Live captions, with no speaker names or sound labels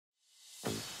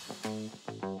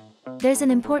There's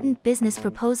an important business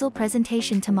proposal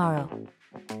presentation tomorrow.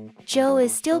 Joe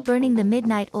is still burning the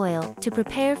midnight oil to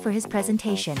prepare for his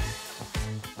presentation.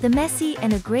 The messy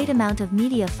and a great amount of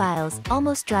media files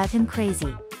almost drive him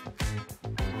crazy.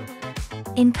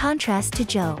 In contrast to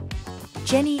Joe,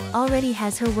 Jenny already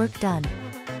has her work done.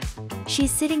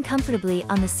 She's sitting comfortably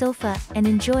on the sofa and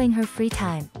enjoying her free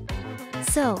time.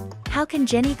 So, how can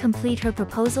Jenny complete her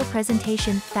proposal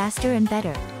presentation faster and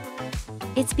better?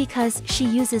 It's because she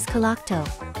uses Coolocto.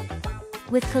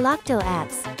 With Coolocto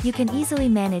apps, you can easily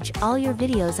manage all your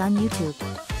videos on YouTube.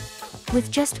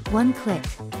 With just one click,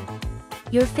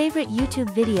 your favorite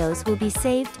YouTube videos will be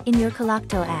saved in your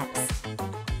Coolocto apps.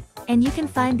 And you can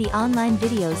find the online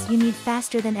videos you need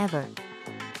faster than ever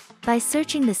by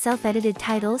searching the self-edited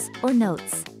titles or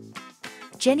notes.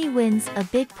 Jenny wins a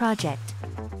big project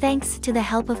thanks to the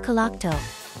help of Coolocto.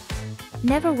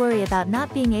 Never worry about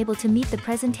not being able to meet the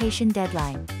presentation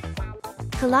deadline.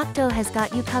 Coolocto has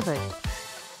got you covered.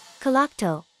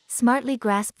 Coolocto, smartly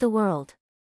grasp the world.